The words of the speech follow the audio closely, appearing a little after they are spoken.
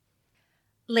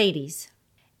Ladies,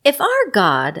 if our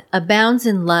God abounds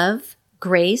in love,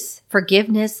 grace,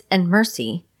 forgiveness, and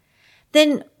mercy,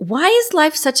 then why is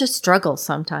life such a struggle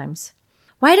sometimes?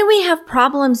 Why do we have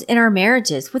problems in our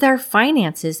marriages, with our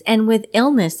finances, and with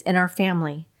illness in our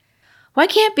family? Why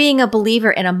can't being a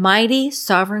believer in a mighty,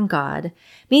 sovereign God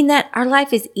mean that our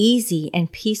life is easy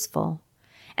and peaceful?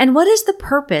 And what is the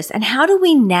purpose, and how do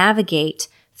we navigate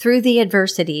through the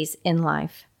adversities in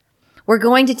life? We're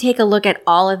going to take a look at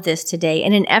all of this today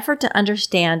in an effort to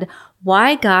understand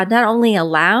why God not only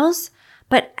allows,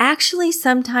 but actually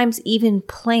sometimes even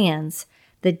plans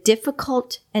the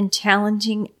difficult and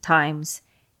challenging times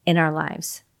in our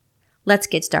lives. Let's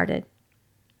get started.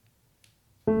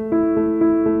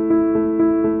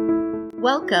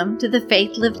 Welcome to the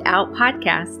Faith Lived Out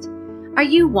podcast. Are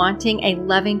you wanting a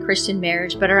loving Christian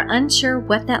marriage but are unsure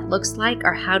what that looks like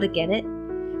or how to get it?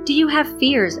 Do you have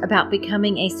fears about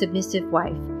becoming a submissive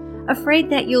wife, afraid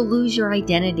that you'll lose your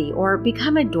identity or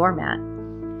become a doormat?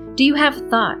 Do you have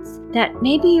thoughts that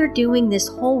maybe you're doing this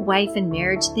whole wife and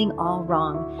marriage thing all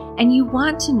wrong and you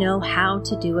want to know how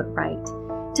to do it right,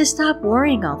 to stop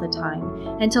worrying all the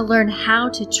time and to learn how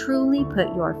to truly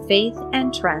put your faith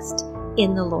and trust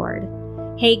in the Lord?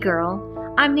 Hey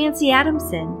girl, I'm Nancy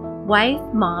Adamson, wife,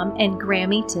 mom, and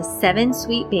Grammy to 7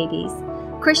 sweet babies,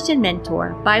 Christian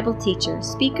mentor, Bible teacher,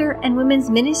 speaker, and women's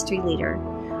ministry leader.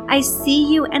 I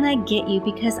see you and I get you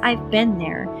because I've been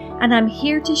there, and I'm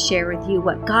here to share with you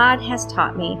what God has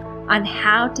taught me on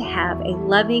how to have a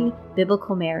loving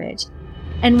biblical marriage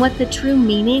and what the true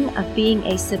meaning of being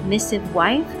a submissive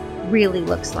wife really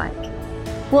looks like.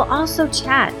 We'll also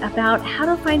chat about how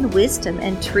to find wisdom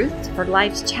and truth for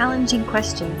life's challenging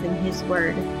questions in His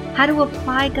Word, how to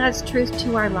apply God's truth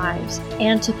to our lives,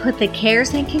 and to put the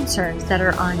cares and concerns that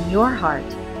are on your heart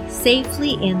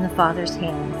safely in the Father's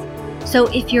hands. So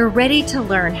if you're ready to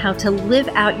learn how to live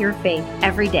out your faith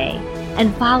every day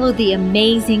and follow the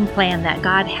amazing plan that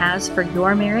God has for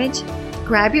your marriage,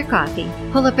 grab your coffee,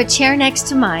 pull up a chair next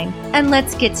to mine, and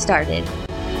let's get started.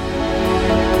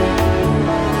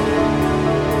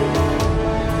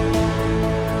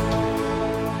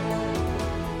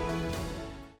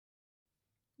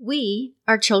 We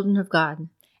are children of God.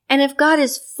 And if God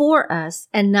is for us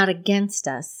and not against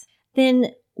us, then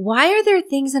why are there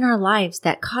things in our lives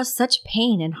that cause such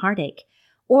pain and heartache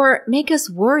or make us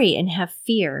worry and have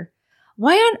fear?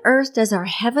 Why on earth does our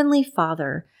Heavenly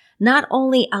Father not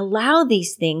only allow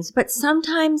these things, but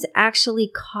sometimes actually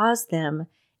cause them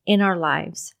in our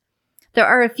lives? There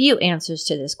are a few answers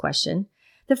to this question.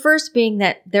 The first being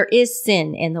that there is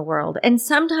sin in the world, and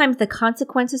sometimes the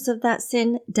consequences of that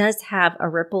sin does have a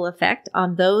ripple effect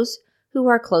on those who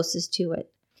are closest to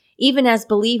it. Even as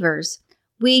believers,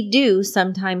 we do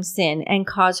sometimes sin and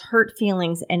cause hurt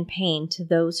feelings and pain to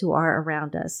those who are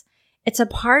around us. It's a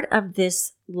part of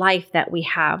this life that we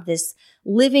have, this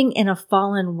living in a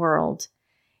fallen world.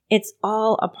 It's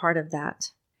all a part of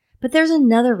that. But there's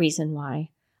another reason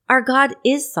why. Our God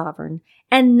is sovereign,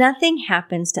 and nothing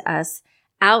happens to us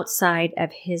outside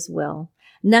of His will.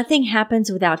 Nothing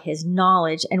happens without His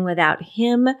knowledge and without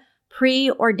Him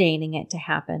preordaining it to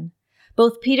happen.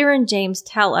 Both Peter and James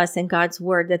tell us in God's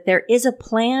Word that there is a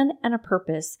plan and a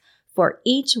purpose for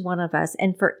each one of us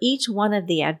and for each one of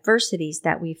the adversities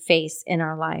that we face in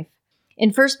our life.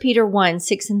 In 1 Peter 1,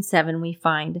 6 and 7, we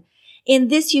find, "In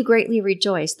this you greatly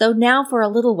rejoice, though now for a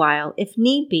little while, if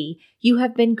need be, you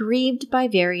have been grieved by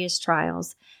various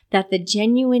trials, that the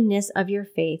genuineness of your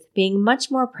faith, being much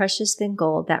more precious than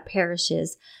gold that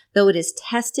perishes, though it is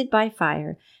tested by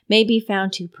fire, may be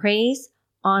found to praise,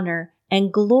 honor,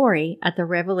 and glory at the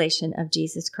revelation of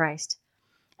Jesus Christ."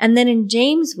 And then in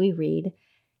James we read,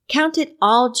 "Count it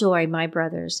all joy, my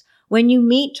brothers, when you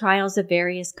meet trials of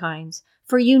various kinds,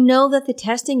 for you know that the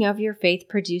testing of your faith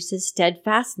produces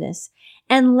steadfastness,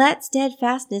 and let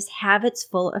steadfastness have its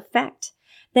full effect,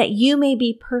 that you may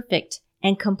be perfect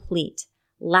and complete,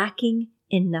 lacking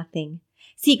in nothing."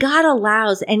 See, God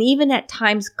allows and even at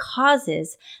times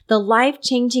causes the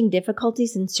life-changing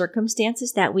difficulties and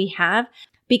circumstances that we have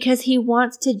because He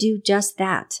wants to do just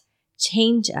that,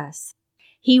 change us.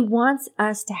 He wants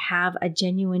us to have a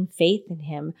genuine faith in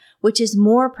Him, which is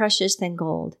more precious than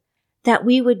gold, that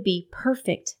we would be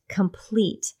perfect,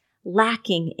 complete,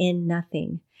 lacking in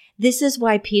nothing. This is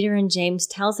why Peter and James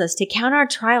tells us to count our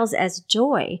trials as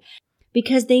joy,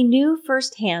 because they knew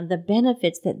firsthand the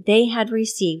benefits that they had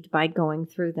received by going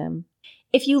through them.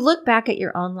 If you look back at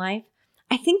your own life,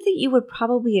 I think that you would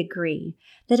probably agree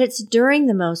that it's during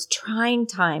the most trying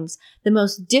times, the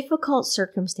most difficult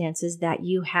circumstances that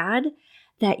you had,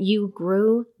 that you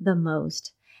grew the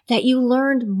most. that you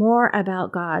learned more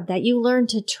about God, that you learned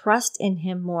to trust in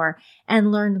Him more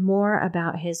and learned more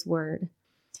about His Word.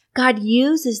 God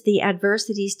uses the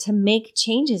adversities to make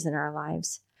changes in our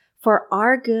lives for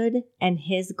our good and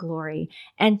His glory,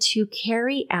 and to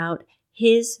carry out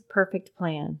His perfect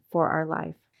plan for our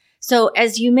life. So,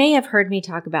 as you may have heard me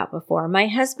talk about before, my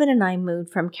husband and I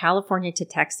moved from California to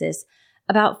Texas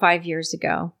about 5 years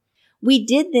ago. We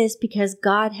did this because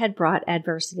God had brought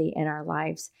adversity in our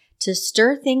lives to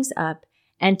stir things up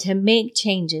and to make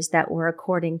changes that were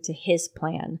according to His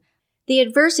plan. The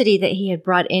adversity that He had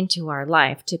brought into our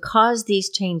life to cause these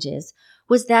changes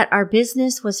was that our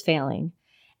business was failing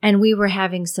and we were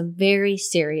having some very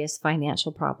serious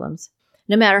financial problems.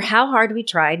 No matter how hard we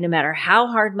tried, no matter how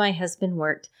hard my husband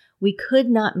worked, we could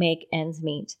not make ends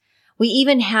meet. We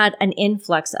even had an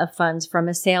influx of funds from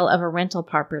a sale of a rental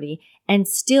property and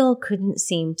still couldn't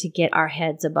seem to get our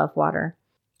heads above water.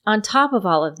 On top of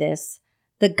all of this,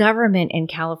 the government in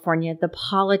California, the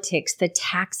politics, the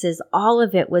taxes, all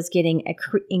of it was getting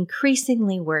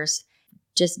increasingly worse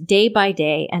just day by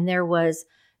day, and there was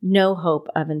no hope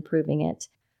of improving it.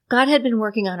 God had been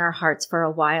working on our hearts for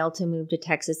a while to move to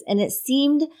Texas, and it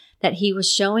seemed that He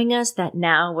was showing us that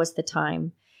now was the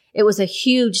time. It was a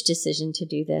huge decision to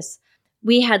do this.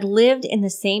 We had lived in the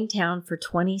same town for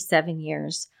 27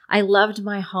 years. I loved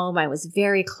my home. I was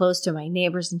very close to my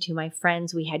neighbors and to my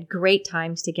friends. We had great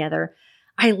times together.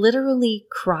 I literally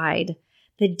cried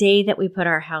the day that we put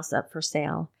our house up for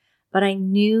sale, but I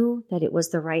knew that it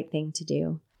was the right thing to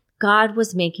do. God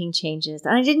was making changes,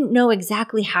 and I didn't know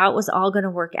exactly how it was all going to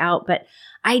work out, but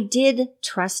I did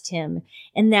trust Him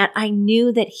in that I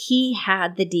knew that He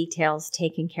had the details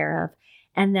taken care of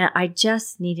and that I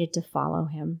just needed to follow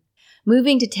Him.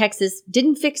 Moving to Texas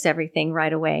didn't fix everything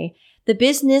right away. The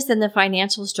business and the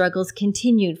financial struggles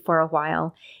continued for a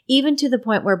while, even to the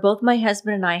point where both my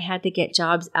husband and I had to get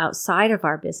jobs outside of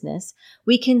our business.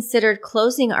 We considered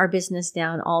closing our business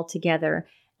down altogether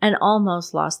and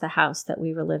almost lost the house that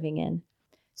we were living in.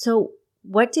 So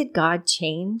what did God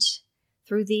change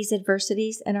through these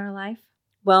adversities in our life?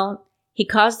 Well, He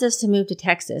caused us to move to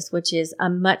Texas, which is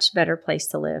a much better place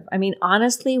to live. I mean,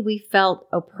 honestly, we felt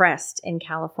oppressed in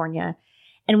California,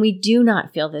 and we do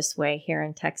not feel this way here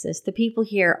in Texas. The people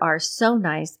here are so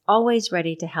nice, always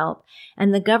ready to help,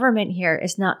 and the government here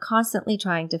is not constantly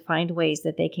trying to find ways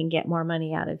that they can get more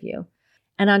money out of you.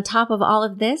 And on top of all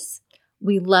of this,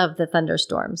 we love the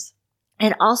thunderstorms.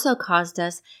 It also caused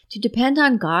us to depend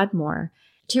on God more,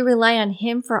 to rely on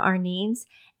Him for our needs,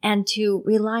 and to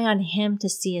rely on Him to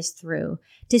see us through,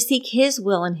 to seek His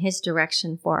will and His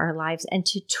direction for our lives, and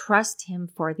to trust Him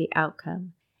for the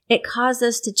outcome. It caused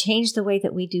us to change the way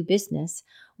that we do business.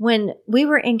 When we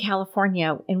were in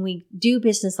California and we do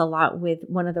business a lot with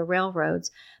one of the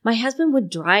railroads, my husband would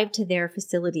drive to their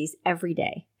facilities every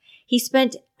day. He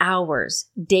spent hours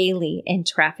daily in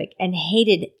traffic and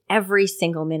hated every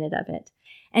single minute of it.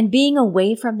 And being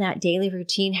away from that daily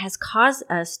routine has caused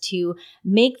us to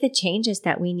make the changes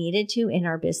that we needed to in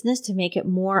our business to make it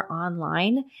more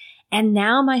online. And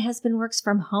now my husband works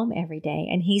from home every day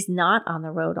and he's not on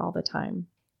the road all the time.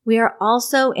 We are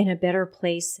also in a better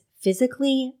place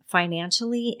physically,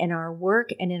 financially, in our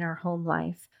work and in our home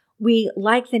life. We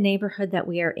like the neighborhood that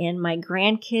we are in. My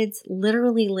grandkids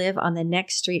literally live on the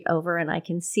next street over and I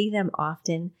can see them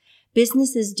often.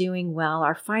 Business is doing well.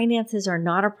 Our finances are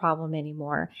not a problem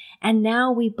anymore. And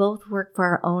now we both work for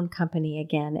our own company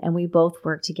again, and we both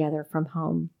work together from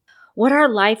home. What our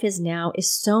life is now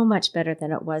is so much better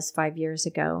than it was 5 years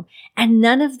ago. And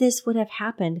none of this would have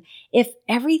happened if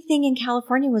everything in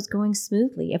California was going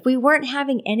smoothly. If we weren't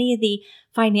having any of the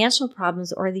financial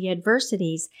problems or the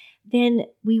adversities, then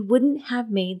we wouldn't have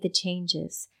made the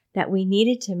changes that we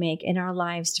needed to make in our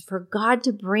lives for God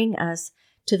to bring us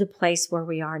to the place where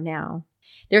we are now.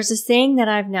 There's a saying that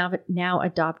I've now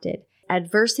adopted.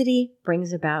 Adversity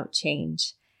brings about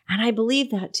change. And I believe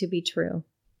that to be true.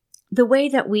 The way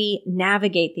that we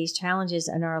navigate these challenges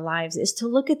in our lives is to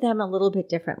look at them a little bit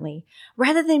differently,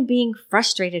 rather than being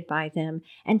frustrated by them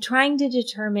and trying to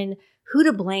determine who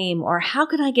to blame or how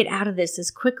can I get out of this as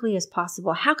quickly as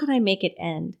possible? How can I make it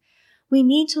end? We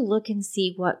need to look and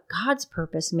see what God's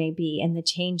purpose may be in the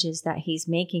changes that He's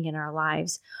making in our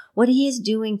lives, what He is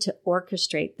doing to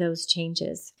orchestrate those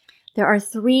changes. There are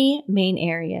 3 main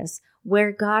areas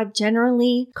where God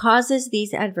generally causes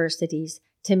these adversities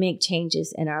to make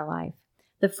changes in our life.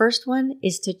 The first one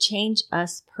is to change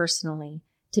us personally,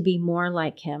 to be more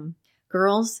like Him.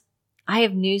 Girls, I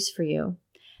have news for you.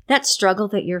 That struggle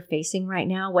that you're facing right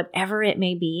now, whatever it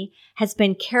may be, has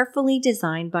been carefully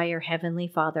designed by your Heavenly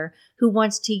Father, who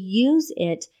wants to use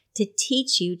it to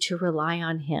teach you to rely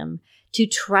on Him, to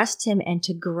trust Him and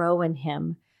to grow in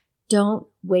Him. Don't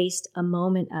waste a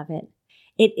moment of it.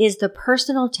 It is the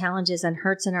personal challenges and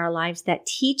hurts in our lives that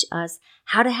teach us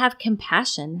how to have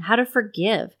compassion, how to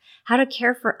forgive, how to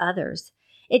care for others.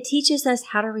 It teaches us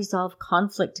how to resolve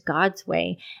conflict God's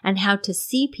way and how to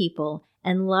see people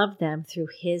and love them through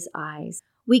His eyes.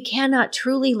 We cannot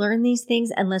truly learn these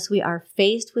things unless we are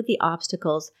faced with the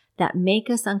obstacles that make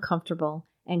us uncomfortable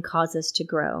and cause us to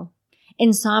grow.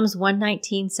 In Psalms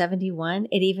 119:71,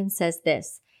 it even says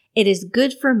this, "It is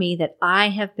good for me that I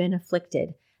have been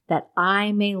afflicted, that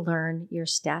I may learn your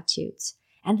statutes."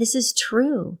 And this is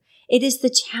true. It is the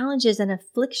challenges and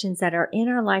afflictions that are in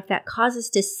our life that cause us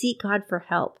to seek God for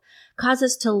help, cause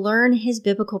us to learn His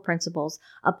biblical principles,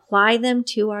 apply them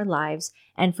to our lives,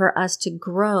 and for us to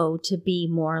grow to be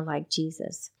more like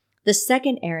Jesus. The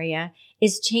second area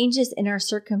is changes in our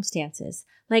circumstances,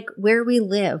 like where we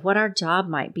live, what our job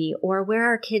might be, or where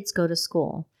our kids go to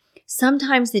school.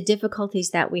 Sometimes the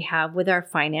difficulties that we have with our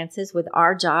finances, with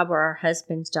our job or our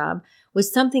husband's job, with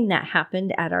something that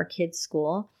happened at our kids'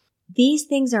 school, these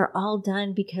things are all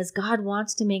done because God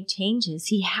wants to make changes.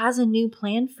 He has a new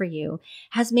plan for you,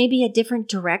 has maybe a different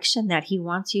direction that He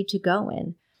wants you to go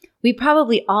in. We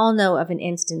probably all know of an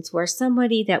instance where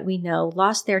somebody that we know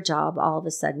lost their job all of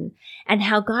a sudden and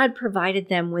how God provided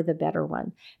them with a better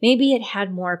one. Maybe it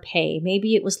had more pay.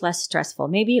 Maybe it was less stressful.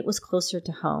 Maybe it was closer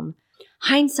to home.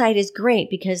 Hindsight is great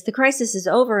because the crisis is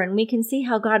over and we can see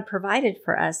how God provided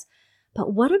for us.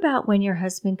 But what about when your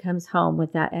husband comes home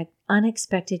with that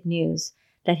unexpected news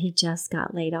that he just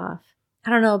got laid off?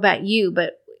 I don't know about you,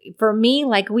 but for me,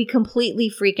 we completely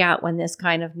freak out when this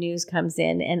kind of news comes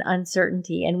in and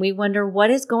uncertainty. And we wonder, what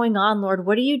is going on, Lord?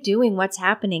 What are you doing? What's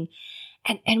happening?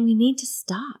 And we need to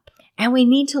stop. And we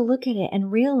need to look at it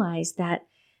and realize that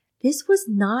this was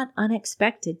not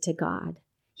unexpected to God.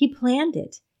 He planned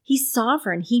it. He's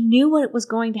sovereign. He knew what was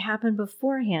going to happen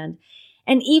beforehand.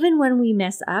 And even when we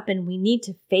mess up and we need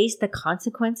to face the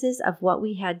consequences of what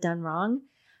we had done wrong,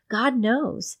 God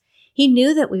knows. He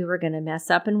knew that we were going to mess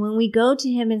up. And when we go to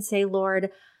Him and say, "Lord,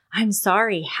 I'm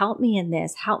sorry, help me in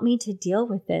this, help me to deal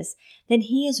with this," then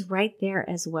He is right there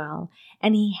as well.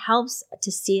 And He helps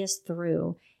to see us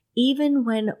through, even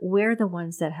when we're the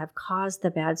ones that have caused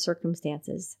the bad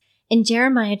circumstances. In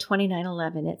Jeremiah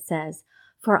 29:11, it says,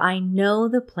 "For I know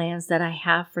the plans that I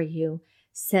have for you,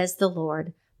 says the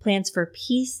Lord, plans for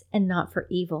peace and not for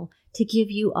evil, to give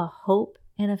you a hope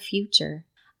and a future."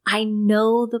 I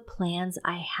know the plans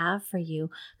I have for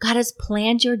you. God has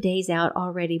planned your days out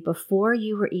already before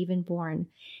you were even born.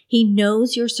 He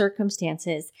knows your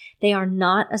circumstances. They are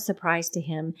not a surprise to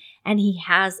Him, and He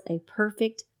has a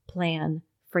perfect plan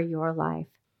for your life.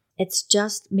 It's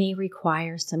just may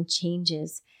require some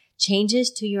changes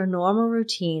to your normal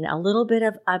routine, a little bit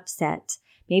of upset,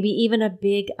 maybe even a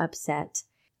big upset.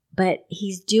 But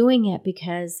He's doing it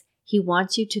because He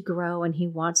wants you to grow and He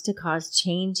wants to cause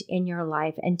change in your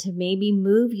life and to maybe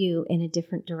move you in a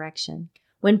different direction.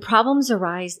 When problems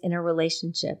arise in a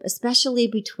relationship, especially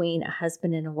between a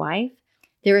husband and a wife,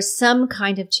 there is some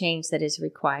kind of change that is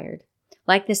required.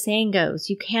 Like the saying goes,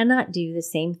 you cannot do the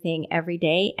same thing every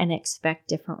day and expect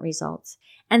different results.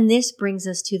 And this brings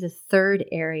us to the third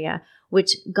area,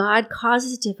 which God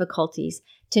causes difficulties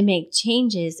to make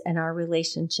changes in our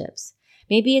relationships.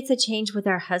 Maybe it's a change with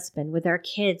our husband, with our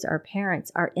kids, our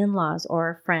parents, our in-laws, or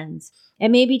our friends. It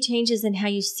may be changes in how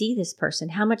you see this person,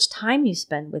 how much time you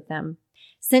spend with them.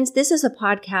 Since this is a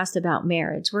podcast about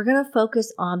marriage, we're going to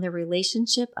focus on the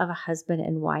relationship of a husband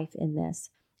and wife in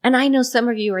this. And I know some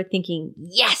of you are thinking,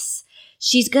 yes,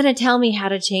 she's going to tell me how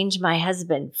to change my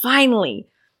husband. Finally.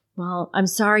 Well, I'm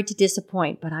sorry to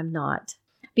disappoint, but I'm not.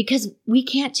 Because we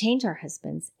can't change our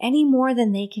husbands any more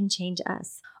than they can change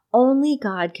us. Only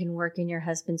God can work in your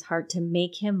husband's heart to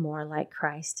make him more like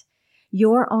Christ.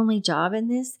 Your only job in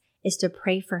this is to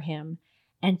pray for him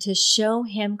and to show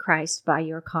him Christ by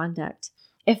your conduct.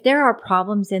 If there are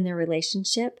problems in the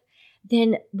relationship,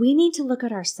 then we need to look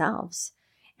at ourselves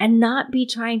and not be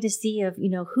trying to see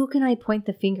who can I point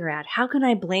the finger at? How can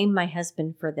I blame my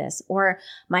husband for this? Or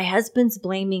my husband's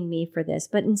blaming me for this.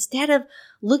 But instead of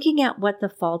looking at what the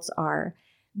faults are,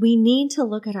 we need to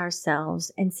look at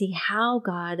ourselves and see how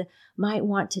God might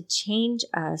want to change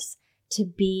us to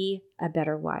be a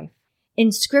better wife.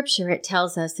 In Scripture, it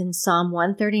tells us in Psalm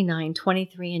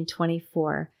 139:23 and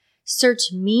 24,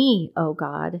 "Search me, O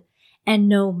God, and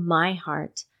know my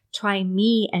heart. Try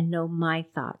me and know my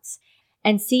thoughts,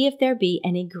 and see if there be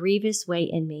any grievous way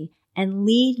in me, and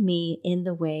lead me in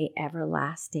the way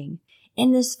everlasting."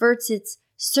 In this verse, it's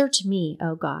search me,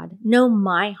 O God, know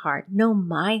my heart, know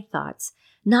my thoughts.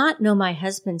 Not know my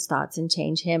husband's thoughts and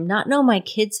change him, not know my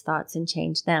kids' thoughts and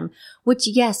change them, which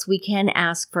yes, we can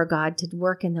ask for God to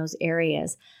work in those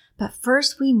areas. But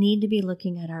first we need to be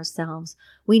looking at ourselves.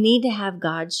 We need to have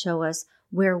God show us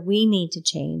where we need to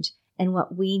change and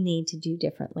what we need to do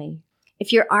differently.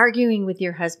 If you're arguing with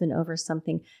your husband over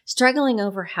something, struggling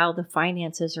over how the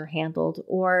finances are handled,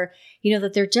 or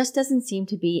that there just doesn't seem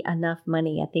to be enough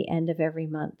money at the end of every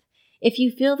month, if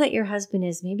you feel that your husband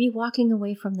is maybe walking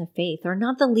away from the faith or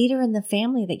not the leader in the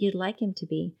family that you'd like him to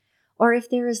be, or if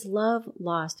there is love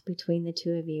lost between the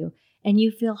two of you and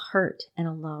you feel hurt and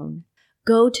alone,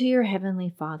 go to your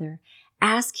Heavenly Father.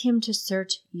 Ask Him to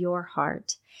search your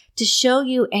heart, to show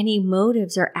you any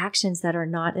motives or actions that are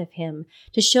not of Him,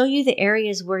 to show you the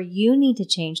areas where you need to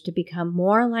change to become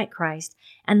more like Christ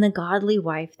and the godly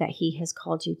wife that He has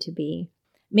called you to be.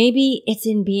 Maybe it's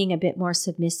in being a bit more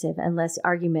submissive and less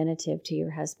argumentative to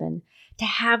your husband, to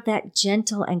have that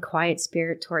gentle and quiet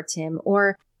spirit towards him,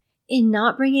 or in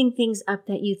not bringing things up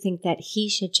that you think that he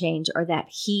should change or that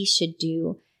he should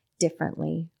do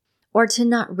differently, or to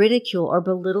not ridicule or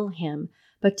belittle him,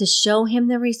 but to show him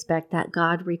the respect that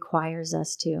God requires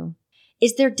us to.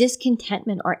 Is there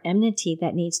discontentment or enmity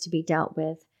that needs to be dealt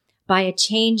with by a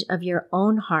change of your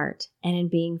own heart and in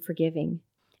being forgiving?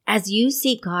 As you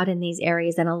seek God in these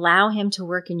areas and allow Him to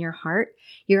work in your heart,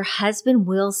 your husband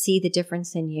will see the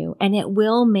difference in you, and it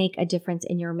will make a difference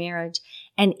in your marriage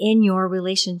and in your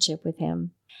relationship with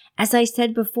Him. As I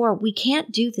said before, we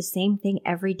can't do the same thing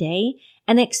every day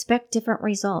and expect different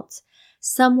results.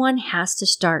 Someone has to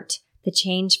start the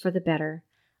change for the better.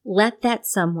 Let that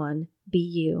someone be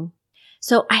you.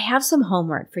 So I have some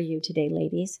homework for you today,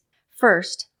 ladies.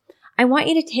 First, I want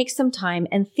you to take some time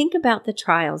and think about the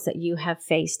trials that you have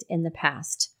faced in the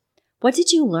past. What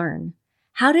did you learn?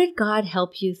 How did God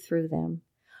help you through them?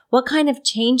 What kind of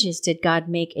changes did God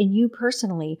make in you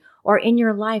personally, or in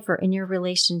your life, or in your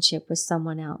relationship with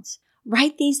someone else?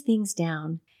 Write these things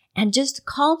down and just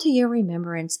call to your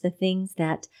remembrance the things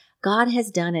that God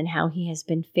has done and how He has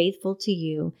been faithful to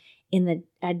you in the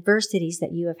adversities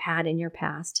that you have had in your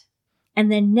past.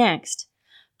 And then next,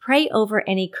 pray over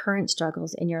any current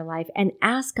struggles in your life and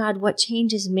ask God what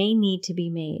changes may need to be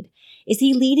made. Is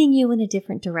He leading you in a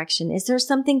different direction? Is there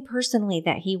something personally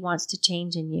that He wants to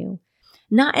change in you?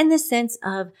 Not in the sense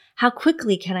of how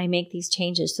quickly can I make these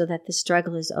changes so that the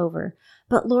struggle is over,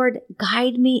 but Lord,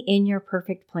 guide me in your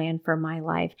perfect plan for my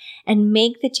life and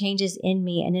make the changes in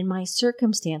me and in my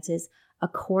circumstances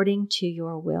according to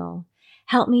your will.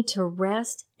 Help me to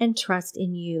rest and trust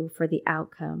in you for the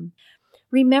outcome.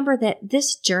 Remember that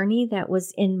this journey that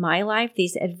was in my life,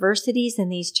 these adversities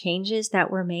and these changes that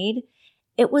were made,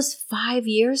 it was 5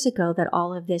 years ago that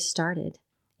all of this started.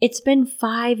 It's been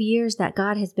 5 years that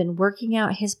God has been working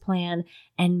out His plan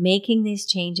and making these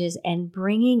changes and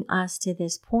bringing us to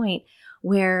this point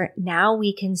where now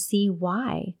we can see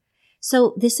why.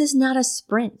 So this is not a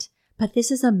sprint, but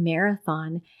this is a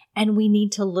marathon, and we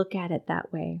need to look at it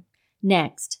that way.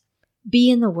 Next, be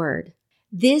in the Word.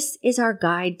 This is our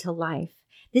guide to life.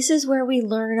 This is where we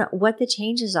learn what the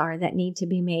changes are that need to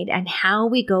be made and how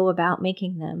we go about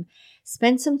making them.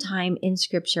 Spend some time in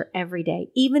Scripture every day,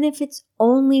 even if it's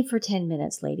only for 10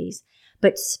 minutes, ladies.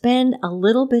 But spend a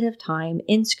little bit of time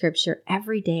in Scripture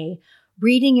every day,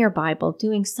 reading your Bible,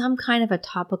 doing some kind of a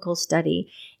topical study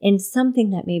in something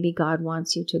that maybe God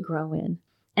wants you to grow in.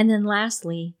 And then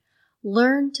lastly,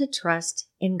 learn to trust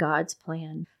in God's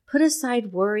plan. Put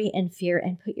aside worry and fear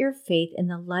and put your faith in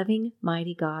the loving,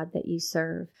 mighty God that you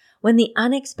serve. When the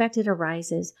unexpected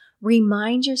arises,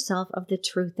 remind yourself of the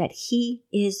truth that He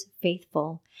is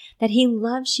faithful, that He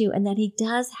loves you, and that He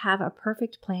does have a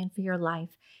perfect plan for your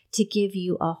life to give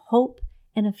you a hope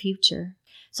and a future.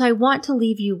 So I want to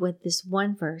leave you with this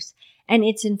one verse, and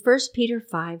it's in 1 Peter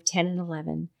 5:10 and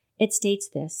 11. It states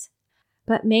this: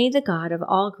 "But may the God of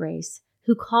all grace,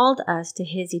 who called us to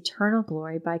His eternal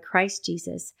glory by Christ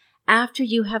Jesus, after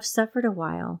you have suffered a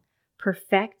while,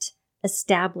 perfect,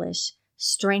 establish,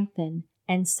 strengthen,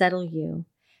 and settle you.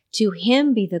 To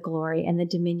Him be the glory and the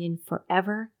dominion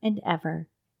forever and ever.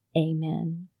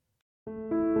 Amen."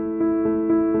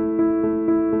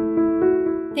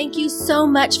 Thank you so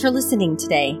much for listening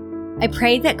today. I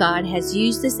pray that God has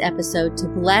used this episode to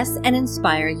bless and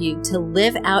inspire you to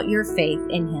live out your faith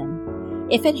in Him.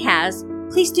 If it has,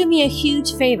 please do me a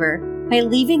huge favor by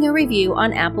leaving a review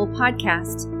on Apple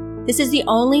Podcasts. This is the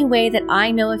only way that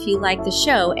I know if you like the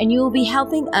show, and you will be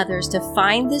helping others to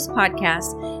find this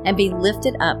podcast and be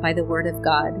lifted up by the Word of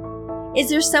God. Is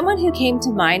there someone who came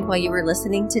to mind while you were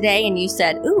listening today and you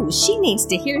said, "Ooh, she needs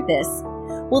to hear this"?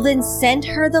 Well, then send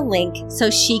her the link so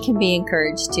she can be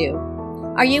encouraged too.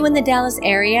 Are you in the Dallas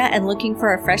area and looking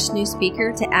for a fresh new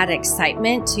speaker to add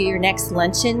excitement to your next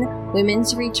luncheon,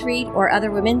 women's retreat, or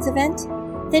other women's event?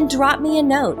 Then drop me a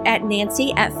note at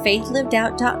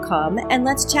nancy@faithlived.out.com and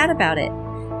let's chat about it.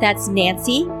 That's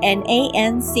Nancy,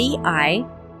 Nanci,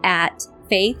 at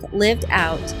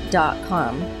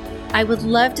faithlived.out.com. I would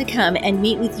love to come and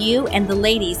meet with you and the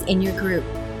ladies in your group.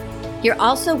 You're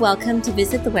also welcome to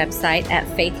visit the website at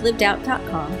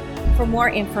faithlived.out.com for more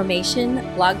information,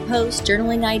 blog posts,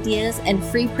 journaling ideas, and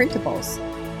free printables.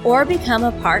 Or become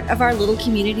a part of our little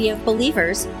community of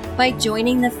believers by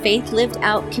joining the Faith Lived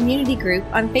Out community group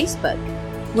on Facebook,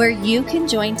 where you can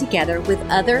join together with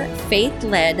other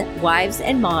faith-led wives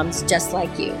and moms just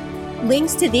like you.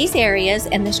 Links to these areas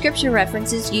and the scripture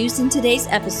references used in today's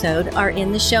episode are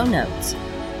in the show notes.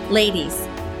 Ladies,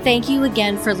 thank you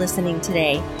again for listening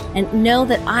today, and know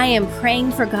that I am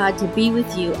praying for God to be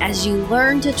with you as you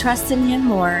learn to trust in Him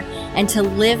more and to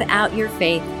live out your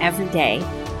faith every day.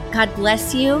 God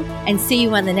bless you, and see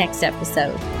you on the next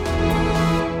episode.